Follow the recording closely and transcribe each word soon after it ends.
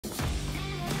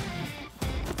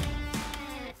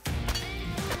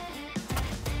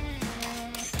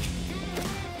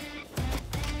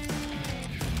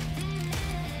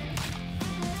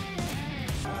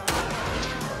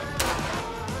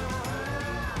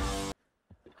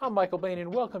I'm Michael Bain,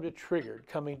 and welcome to Triggered,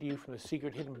 coming to you from the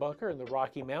secret hidden bunker in the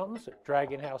Rocky Mountains at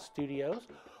Dragon House Studios,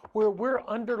 where we're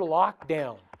under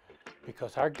lockdown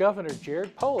because our governor,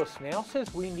 Jared Polis, now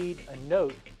says we need a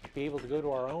note to be able to go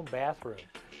to our own bathroom.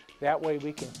 That way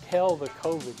we can tell the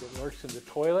COVID that lurks in the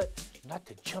toilet not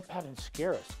to jump out and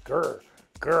scare us. Grr,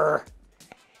 grr.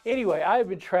 Anyway, I've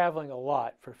been traveling a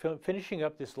lot for finishing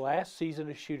up this last season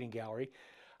of Shooting Gallery.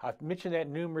 I've mentioned that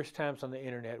numerous times on the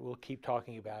internet. We'll keep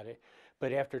talking about it.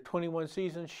 But after 21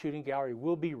 seasons, Shooting Gallery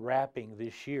will be wrapping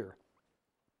this year.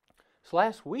 So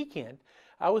last weekend,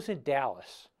 I was in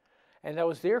Dallas, and I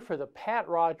was there for the Pat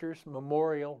Rogers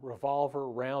Memorial Revolver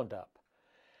Roundup.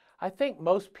 I think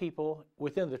most people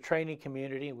within the training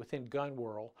community and within gun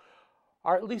world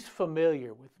are at least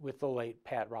familiar with the late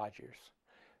Pat Rogers,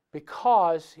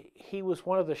 because he was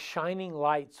one of the shining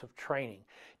lights of training,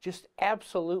 just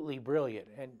absolutely brilliant.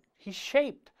 And he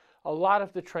shaped a lot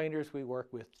of the trainers we work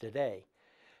with today.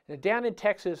 Now, down in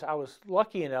Texas, I was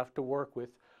lucky enough to work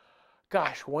with,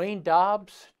 Wayne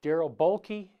Dobbs, Daryl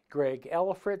Bolke, Greg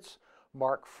Elifritz,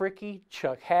 Mark Fricke,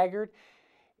 Chuck Haggard.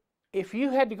 If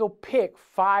you had to go pick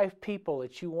 5 people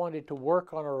that you wanted to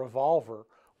work on a revolver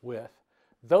with,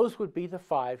 those would be the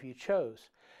 5 you chose.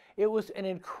 It was an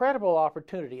incredible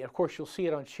opportunity. Of course, you'll see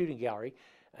it on Shooting Gallery,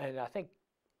 and I think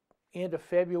end of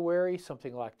February,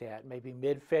 something like that, maybe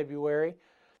mid-February.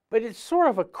 But it's sort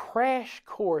of a crash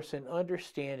course in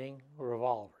understanding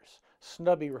revolvers,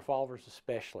 snubby revolvers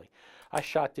especially. I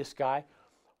shot this guy,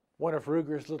 one of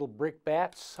Ruger's little brick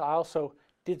bats. I also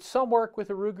did some work with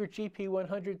the Ruger GP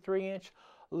 100 3-inch,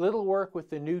 little work with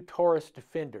the new Taurus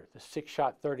Defender, the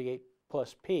 6-shot 38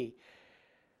 plus P.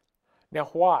 Now,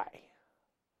 why?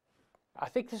 I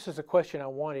think this is a question I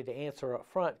wanted to answer up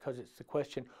front because it's the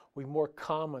question we more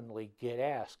commonly get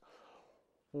asked.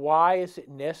 Why is it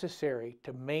necessary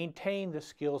to maintain the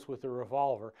skills with the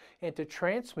revolver and to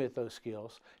transmit those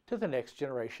skills to the next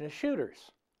generation of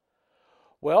shooters?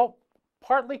 Well,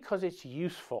 partly because it's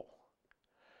useful.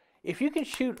 If you can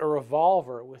shoot a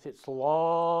revolver with its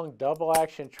long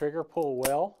double-action trigger pull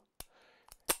well,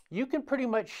 you can pretty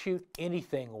much shoot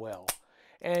anything well.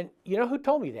 And you know who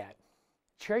told me that?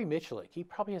 Cherry Michalik. He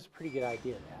probably has a pretty good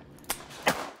idea of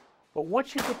that. But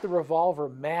once you get the revolver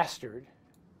mastered,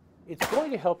 it's going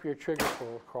to help your trigger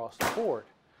pull across the board.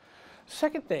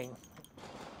 Second thing,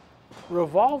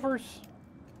 revolvers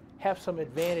have some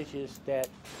advantages that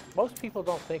most people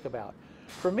don't think about.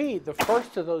 For me, the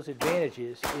first of those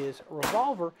advantages is a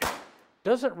revolver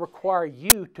doesn't require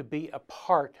you to be a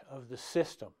part of the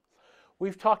system.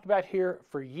 We've talked about here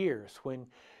for years, when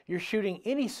you're shooting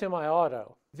any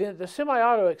semi-auto, then the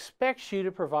semi-auto expects you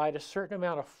to provide a certain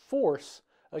amount of force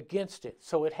against it,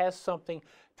 so it has something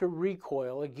to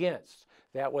recoil against.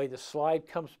 That way the slide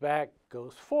comes back,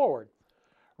 goes forward.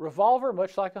 Revolver,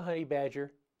 much like a honey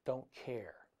badger, don't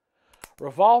care.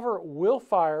 Revolver will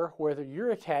fire whether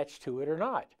you're attached to it or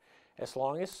not, as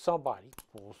long as somebody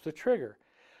pulls the trigger.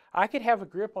 I could have a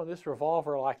grip on this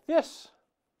revolver like this,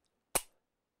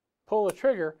 pull the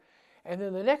trigger, and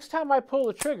then the next time I pull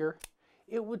the trigger,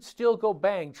 it would still go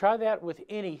bang. Try that with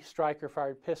any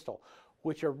striker-fired pistol,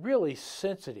 which are really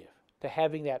sensitive to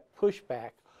having that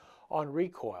pushback on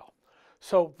recoil.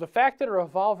 So the fact that a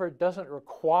revolver doesn't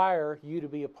require you to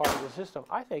be a part of the system,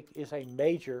 I think, is a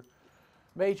major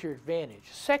advantage.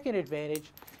 Second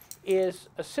advantage is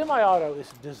a semi-auto is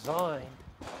designed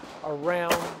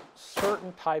around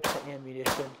certain types of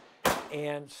ammunition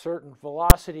and certain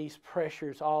velocities,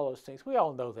 pressures, all those things. We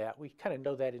all know that. We kind of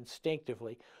know that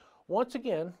instinctively. Once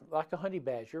again, like a honey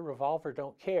badger, revolver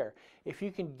don't care. If you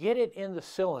can get it in the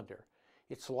cylinder,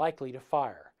 it's likely to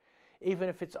fire. Even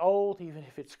if it's old, even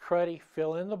if it's cruddy,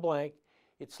 fill in the blank,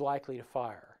 it's likely to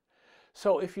fire.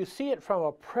 So if you see it from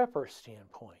a prepper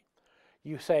standpoint,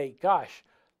 you say, gosh,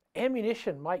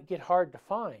 ammunition might get hard to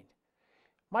find.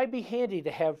 Might be handy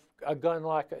to have a gun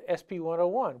like a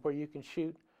SP-101 where you can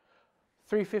shoot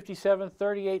 357,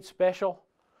 38 special,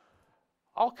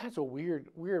 all kinds of weird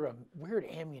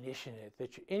ammunition in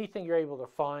it. Anything you're able to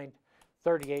find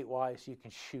 38-wise, you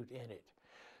can shoot in it.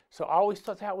 So I always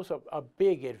thought that was a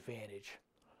big advantage.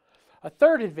 A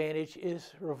third advantage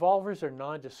is revolvers are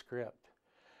nondescript.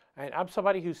 And I'm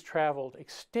somebody who's traveled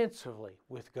extensively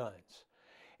with guns.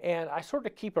 And I sort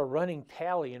of keep a running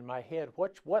tally in my head.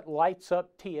 What lights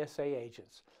up TSA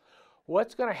agents?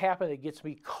 What's going to happen that gets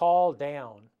me called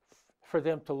down for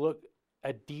them to look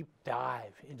a deep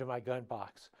dive into my gun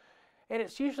box? And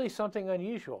it's usually something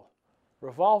unusual.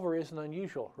 Revolver isn't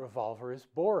unusual. Revolver is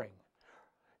boring.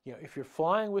 You know, if you're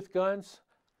flying with guns,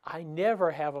 I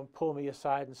never have them pull me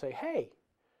aside and say, hey,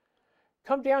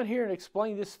 come down here and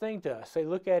explain this thing to us. They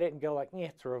look at it and go like, yeah,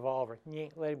 it's a revolver. Yeah,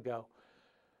 let him go.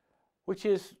 which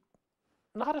is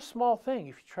not a small thing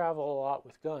if you travel a lot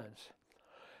with guns.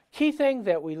 Key thing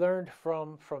that we learned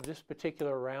from this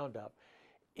particular roundup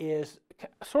is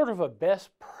sort of a best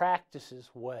practices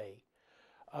way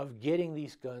of getting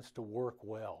these guns to work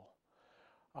well.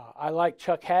 I like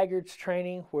Chuck Haggard's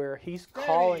training where he's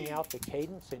calling out the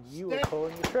cadence and you are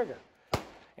pulling the trigger.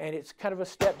 And it's kind of a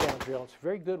step-down drill. It's a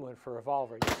very good one for a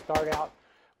revolver. You start out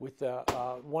with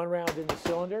one round in the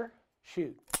cylinder,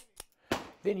 shoot.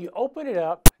 Then you open it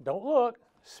up, don't look,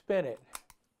 spin it.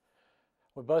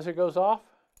 When buzzer goes off,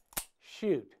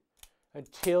 shoot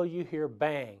until you hear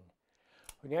bang.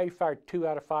 Well, now you fired 2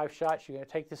 out of 5 shots. You're going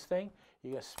to take this thing,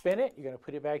 you're going to spin it, you're going to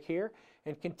put it back here,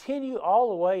 and continue all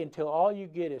the way until all you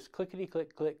get is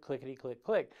clickety-click, click, clickety-click,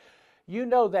 click. You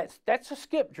know that's a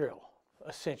skip drill,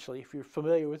 essentially, if you're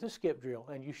familiar with a skip drill,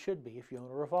 and you should be if you own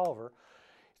a revolver.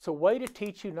 It's a way to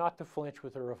teach you not to flinch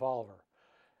with a revolver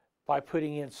by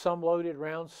putting in some loaded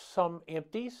rounds, some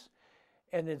empties,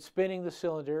 and then spinning the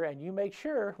cylinder, and you make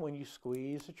sure when you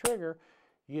squeeze the trigger,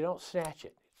 you don't snatch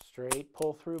it. Straight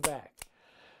pull through back.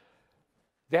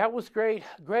 That was great.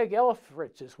 Greg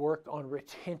Ellifritz's work on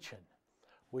retention,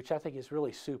 which I think is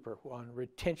really super, on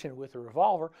retention with a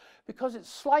revolver, because it's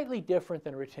slightly different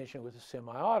than retention with a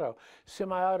semi-auto.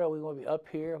 Semi-auto, we want to be up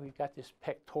here. We've got this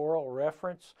pectoral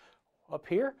reference up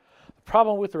here. The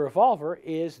problem with the revolver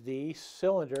is the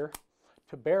cylinder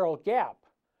to barrel gap.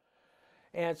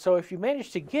 And so if you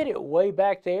manage to get it way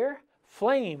back there,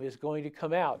 flame is going to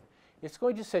come out. It's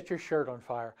going to set your shirt on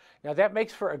fire. Now that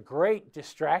makes for a great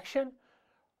distraction,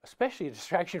 especially a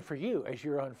distraction for you as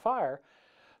you're on fire.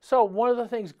 So one of the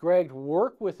things Greg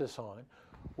worked with us on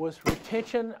was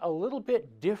retention a little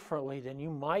bit differently than you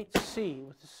might see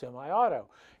with the semi-auto.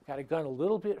 Got a gun a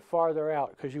little bit farther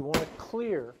out because you want to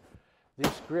clear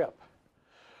this grip.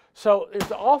 So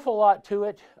there's an awful lot to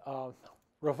it.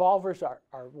 Revolvers are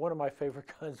one of my favorite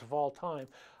guns of all time.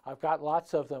 I've got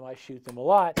lots of them. I shoot them a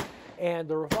lot. And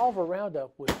the Revolver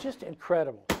Roundup was just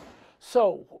incredible.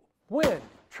 So when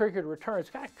Triggered returns,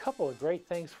 got a couple of great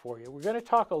things for you. We're going to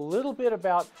talk a little bit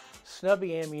about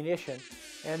snubby ammunition,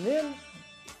 and then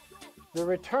the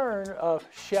return of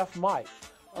Chef Mike,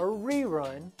 a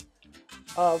rerun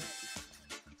of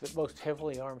the most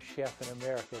heavily armed chef in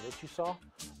America that you saw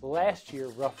last year,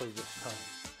 roughly this time.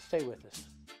 Stay with us.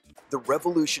 The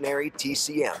revolutionary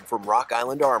TCM from Rock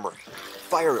Island Armory.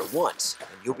 Fire it once and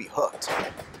you'll be hooked.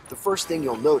 The first thing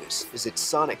you'll notice is its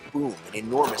sonic boom and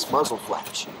enormous muzzle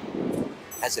flash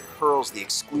as it hurls the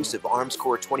exclusive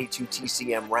Armscore 22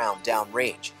 TCM round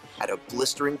downrange at a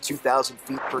blistering 2,000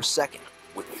 feet per second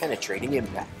with penetrating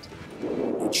impact.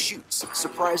 It shoots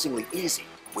surprisingly easy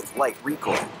with light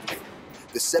recoil.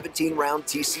 The 17-round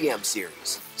TCM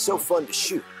series, so fun to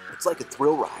shoot, it's like a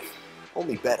thrill ride,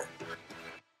 only better.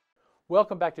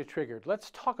 Welcome back to Triggered.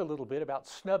 Let's talk a little bit about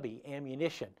snubby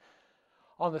ammunition.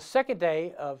 On the second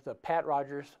day of the Pat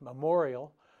Rogers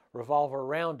Memorial Revolver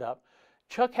Roundup,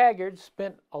 Chuck Haggard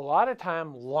spent a lot of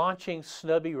time launching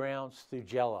snubby rounds through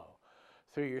Jello,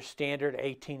 through your standard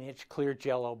 18-inch clear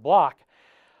Jello block.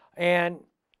 And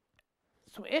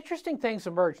some interesting things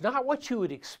emerged, not what you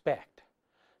would expect.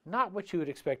 Not what you would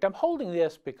expect. I'm holding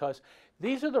this because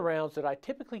these are the rounds that I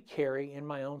typically carry in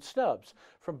my own snubs.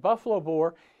 From Buffalo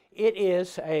Bore, it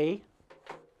is a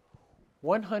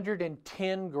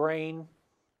 110 grain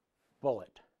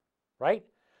bullet, right?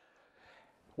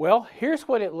 Well, here's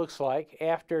what it looks like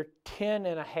after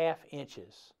 10.5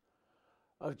 inches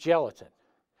of gelatin.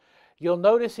 You'll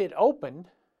notice it opened.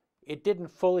 It didn't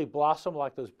fully blossom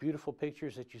like those beautiful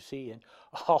pictures that you see in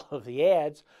all of the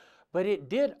ads, but it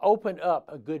did open up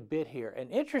a good bit here.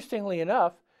 And interestingly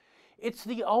enough, it's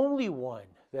the only one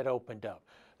that opened up.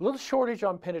 A little shortage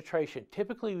on penetration.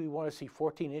 Typically, we want to see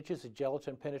 14 inches of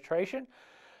gelatin penetration.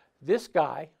 This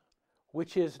guy,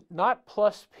 which is not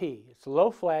plus P, it's low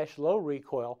flash, low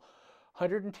recoil,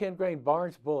 110 grain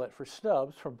Barnes bullet for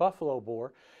snubs from Buffalo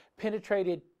Bore,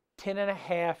 penetrated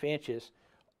 10.5 inches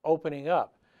opening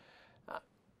up.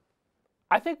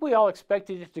 I think we all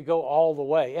expected it to go all the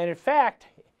way. And in fact,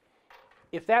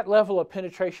 if that level of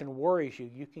penetration worries you,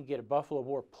 you can get a Buffalo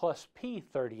Bore plus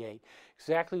P38,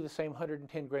 exactly the same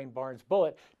 110 grain Barnes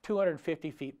bullet,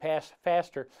 250 feet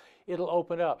faster, it'll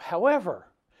open up. However,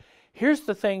 here's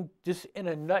the thing, just in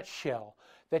a nutshell,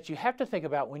 that you have to think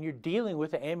about when you're dealing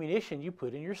with the ammunition you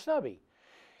put in your snubby.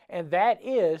 And that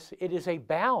is, it is a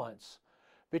balance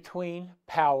between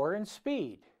power and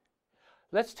speed.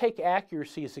 Let's take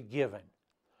accuracy as a given.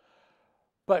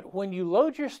 But when you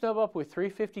load your snub up with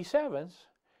 357s,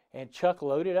 and Chuck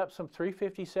loaded up some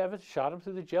 357s, shot them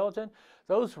through the gelatin,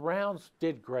 those rounds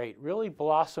did great, really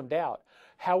blossomed out.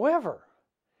 However,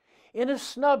 In a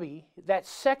snubby, that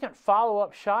second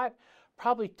follow-up shot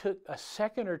probably took a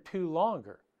second or two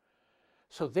longer.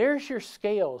 So there's your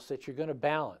scales that you're going to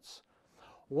balance.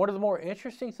 One of the more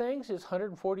interesting things is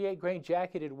 148 grain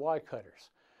jacketed wad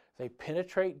cutters. They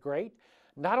penetrate great.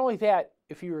 Not only that,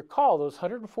 if you recall, those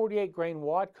 148 grain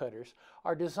wad cutters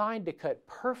are designed to cut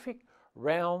perfect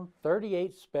round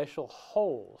 38 special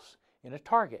holes in a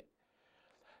target.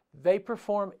 They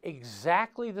perform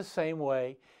exactly the same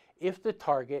way if the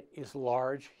target is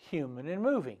large, human, and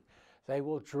moving. They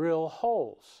will drill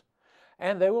holes,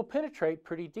 and they will penetrate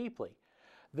pretty deeply.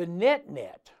 The net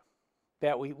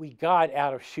that we got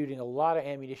out of shooting a lot of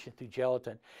ammunition through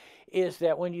gelatin is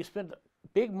that when you spend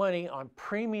big money on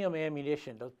premium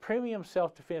ammunition, the premium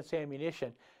self-defense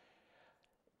ammunition,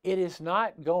 it is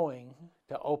not going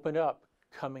to open up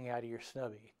coming out of your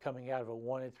snubby, coming out of a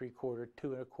 1 3/4, 2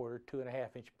 1/4,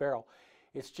 2.5 inch barrel.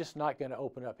 It's just not going to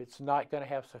open up. It's not going to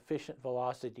have sufficient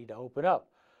velocity to open up.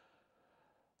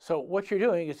 So what you're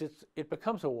doing is it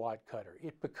becomes a wad cutter.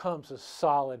 It becomes a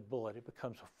solid bullet. It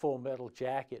becomes a full metal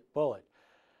jacket bullet.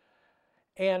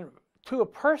 And to a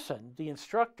person, the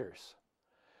instructors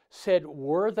said,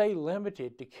 were they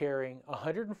limited to carrying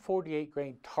 148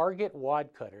 grain target wad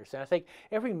cutters, and I think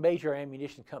every major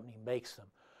ammunition company makes them,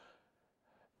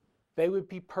 they would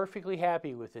be perfectly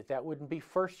happy with it. That wouldn't be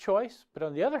first choice, but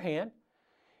on the other hand,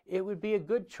 it would be a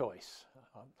good choice.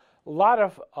 A lot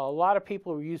of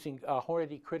people are using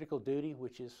Hornady Critical Duty,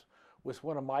 which was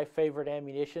one of my favorite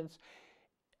ammunitions.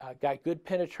 Got good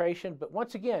penetration, but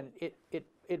once again,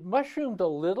 it mushroomed a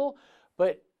little,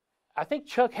 but I think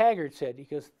Chuck Haggard said, he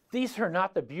goes, these are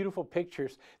not the beautiful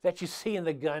pictures that you see in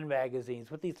the gun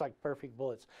magazines with these like perfect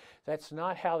bullets. That's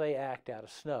not how they act out of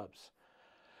snubs.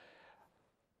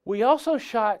 We also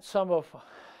shot some of,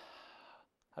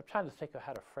 I'm trying to think of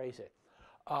how to phrase it,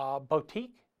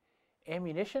 boutique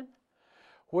ammunition,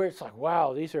 where it's like,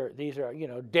 wow, these are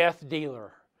death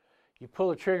dealer. You pull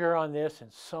the trigger on this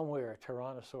and somewhere a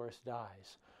Tyrannosaurus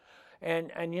dies.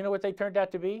 And you know what they turned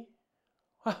out to be?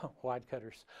 Wad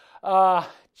cutters.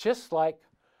 Just like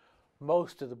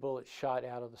most of the bullets shot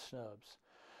out of the snubs.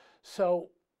 So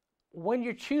when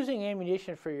you're choosing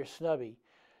ammunition for your snubby,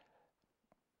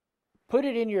 put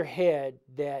it in your head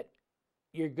that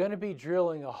you're going to be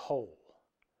drilling a hole.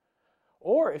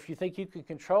 Or if you think you can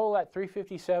control that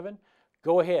 357,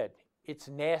 go ahead. It's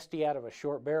nasty out of a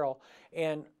short barrel.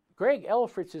 And Greg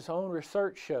Elfritz's own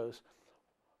research shows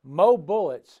more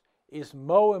bullets is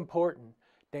more important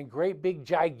than great big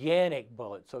gigantic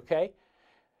bullets, okay?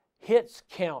 Hits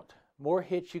count. More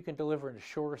hits you can deliver in a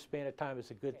shorter span of time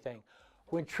is a good thing.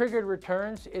 When triggered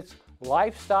returns, it's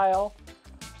lifestyle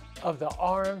of the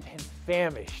armed and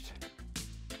famished.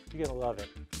 You're gonna love it.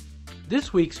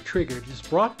 This week's Triggered is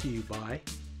brought to you by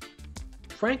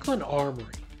Franklin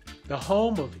Armory, the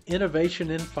home of innovation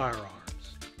in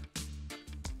firearms.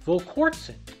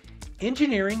 Volquartsen,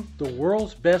 engineering the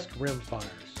world's best rimfires.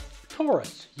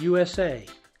 Taurus, USA,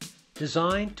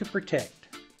 designed to protect.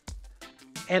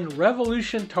 And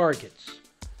Revolution Targets,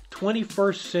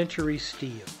 21st century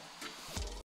steel.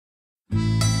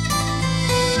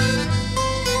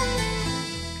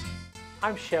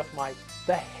 I'm Chef Mike,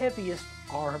 the heaviest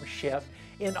armed chef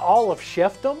in all of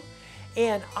chefdom.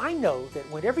 And I know that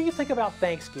whenever you think about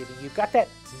Thanksgiving, you've got that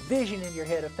vision in your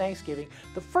head of Thanksgiving,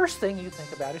 the first thing you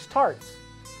think about is tarts.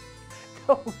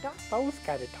 No, not those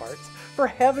kind of tarts. For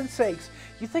heaven's sakes,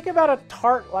 you think about a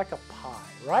tart like a pie,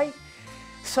 right?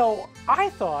 So I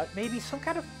thought maybe some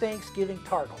kind of Thanksgiving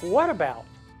tart. What about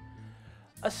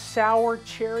a sour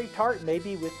cherry tart,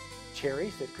 maybe with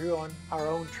cherries that grew on our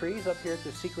own trees up here at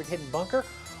the secret hidden bunker?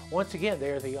 Once again,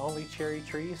 they're the only cherry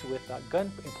trees with gun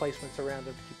emplacements around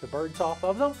them to keep the birds off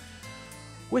of them.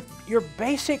 With your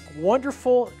basic,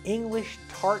 wonderful English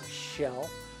tart shell,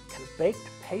 kind of baked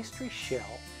pastry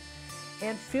shell,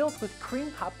 and filled with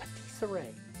cream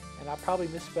patisserie. And I probably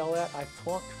misspell that. I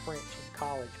flunked French in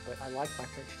college, but I like my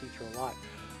French teacher a lot.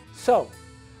 So,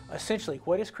 essentially,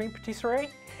 what is cream patisserie?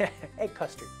 Egg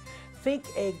custard. Think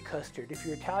egg custard. If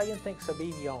you're Italian, think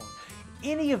Sauvignon.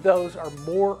 Any of those are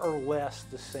more or less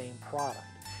the same product.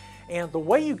 And the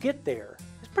way you get there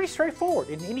is pretty straightforward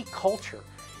in any culture.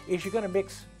 Is you're going to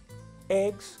mix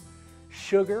eggs,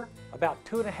 sugar, about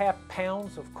 2.5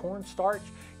 pounds of cornstarch.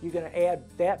 You're going to add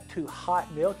that to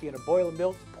hot milk. You're going to boil the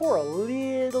milk, pour a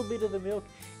little bit of the milk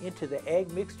into the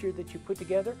egg mixture that you put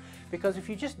together. Because if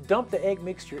you just dump the egg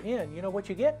mixture in, you know what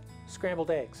you get?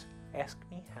 Scrambled eggs. Ask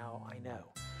me how I know.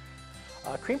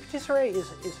 Cream patisserie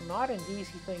is not an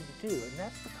easy thing to do, and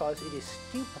that's because it is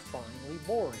stupefyingly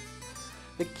boring.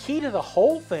 The key to the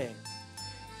whole thing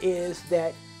is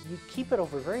that you keep it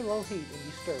over very low heat and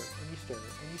you stir, and you stir,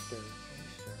 and you stir, and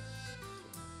you stir.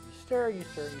 stir, you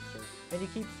stir, you stir, and you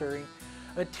keep stirring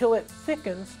until it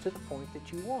thickens to the point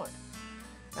that you want.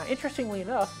 Now, interestingly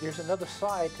enough, there's another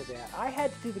side to that. I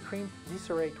had to do the cream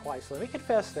patisserie twice. Let me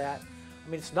confess that. I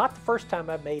mean, it's not the first time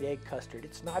I've made egg custard.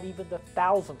 It's not even the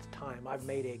 1000th time I've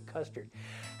made egg custard.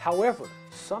 However,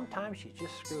 sometimes you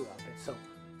just screw up, and so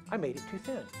I made it too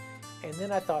thin. And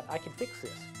then I thought, I can fix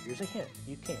this. Here's a hint,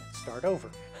 you can't. Start over.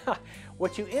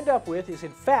 What you end up with is,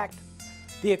 in fact,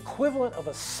 the equivalent of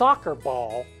a soccer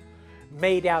ball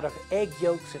made out of egg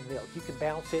yolks and milk. You can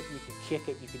bounce it, you can kick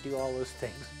it, you can do all those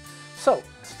things. So,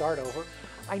 start over.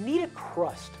 I need a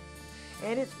crust,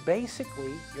 and it's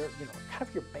basically your, kind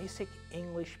of your basic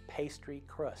English pastry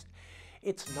crust.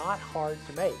 It's not hard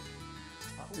to make.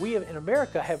 We in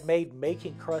America have made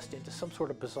making crust into some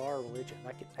sort of bizarre religion.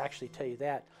 I can actually tell you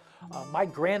that. My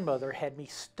grandmother had me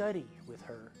study with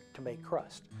her to make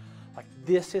crust. Like,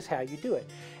 this is how you do it.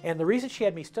 And the reason she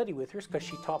had me study with her is because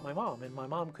she taught my mom, and my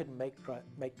mom couldn't make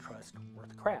crust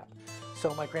worth a crap.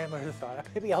 So my grandmother thought,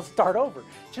 maybe I'll start over.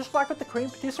 Just like with the cream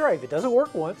patisserie. If it doesn't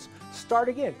work once, start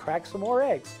again, crack some more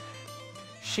eggs.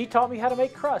 She taught me how to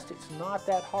make crust. It's not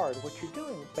that hard. What you're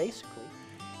doing, basically,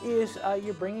 is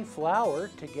you're bringing flour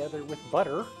together with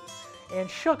butter and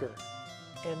sugar.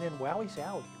 And then, wowie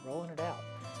zowie, you're rolling it out.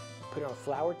 Put it on a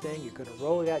flour thing, you're going to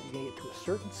roll it out, you're going to get to a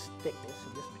certain thickness,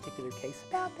 in this particular case,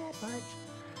 about that much.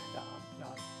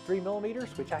 3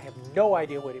 millimeters, which I have no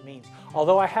idea what it means.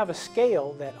 Although I have a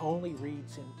scale that only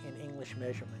reads in English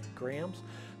measurement, in grams,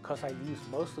 because I use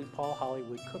mostly Paul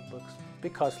Hollywood cookbooks,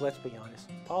 because let's be honest,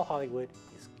 Paul Hollywood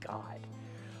is God.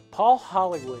 Paul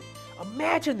Hollywood,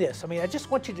 imagine this. I mean, I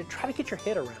just want you to try to get your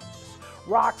head around this.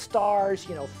 Rock stars,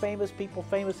 famous people,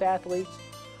 famous athletes.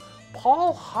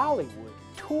 Paul Hollywood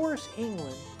tours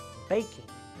England baking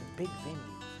in big venues.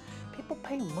 People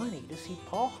pay money to see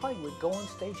Paul Hollywood go on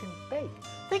stage and bake.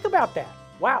 Think about that.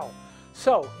 Wow.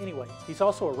 So anyway, he's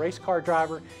also a race car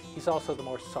driver. He's also the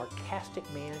most sarcastic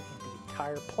man in the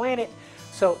entire planet.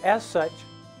 So as such,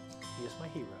 he is my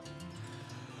hero.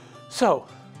 So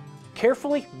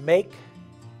carefully make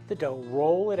the dough,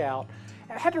 roll it out.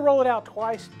 I had to roll it out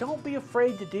twice. Don't be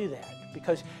afraid to do that,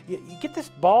 because you get this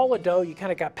ball of dough, you kind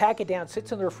of got pack it down,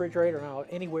 sits in the refrigerator now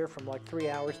anywhere from like 3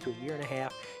 hours to a year and a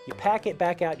half. You pack it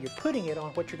back out, you're putting it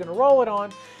on what you're going to roll it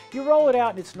on. You roll it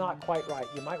out and it's not quite right.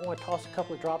 You might want to toss a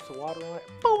couple of drops of water on it.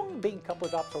 Boom, being a couple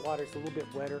of drops of water, it's a little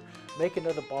bit wetter. Make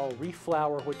another ball,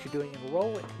 reflour what you're doing, and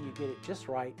roll it till you get it just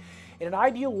right. In an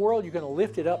ideal world, you're going to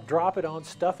lift it up, drop it on,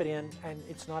 stuff it in, and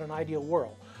it's not an ideal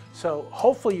world. So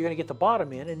hopefully you're going to get the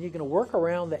bottom in, and you're going to work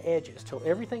around the edges till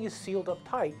everything is sealed up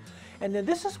tight. And then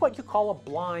this is what you call a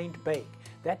blind bake.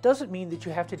 That doesn't mean that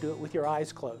you have to do it with your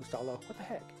eyes closed, although what the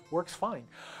heck, works fine.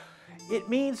 It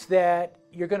means that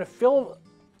you're going to fill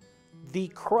the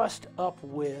crust up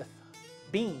with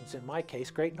beans, in my case,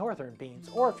 Great Northern beans.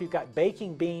 Or if you've got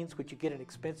baking beans, which you get at an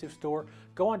expensive store,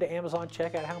 go onto Amazon,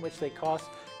 check out how much they cost.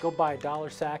 Go buy a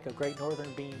 $1 sack of Great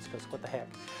Northern beans, because what the heck.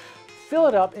 Fill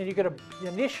it up, and you're going to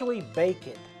initially bake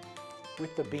it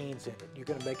with the beans in it. You're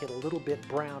going to make it a little bit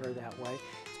browner that way.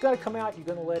 It's going to come out, you're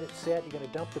going to let it set, you're going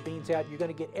to dump the beans out, you're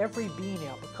going to get every bean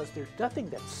out, because there's nothing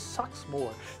that sucks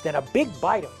more than a big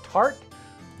bite of tart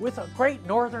with a Great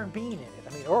Northern bean in it.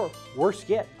 I mean, or worse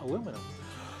yet, aluminum.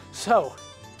 So,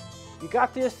 you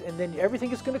got this, and then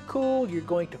everything is going to cool. You're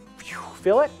going to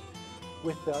fill it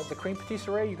with the cream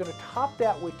patisserie. You're going to top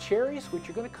that with cherries, which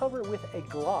you're going to cover with a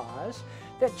glaze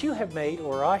that you have made,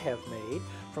 or I have made,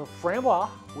 from framboise,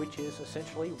 which is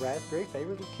essentially raspberry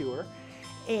flavored liqueur,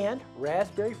 and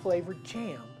raspberry flavored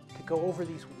jam to go over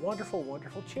these wonderful,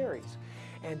 wonderful cherries.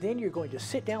 And then you're going to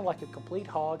sit down like a complete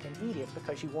hog and eat it,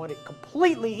 because you want it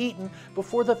completely eaten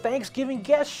before the Thanksgiving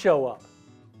guests show up.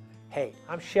 Hey,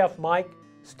 I'm Chef Mike.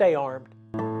 Stay armed.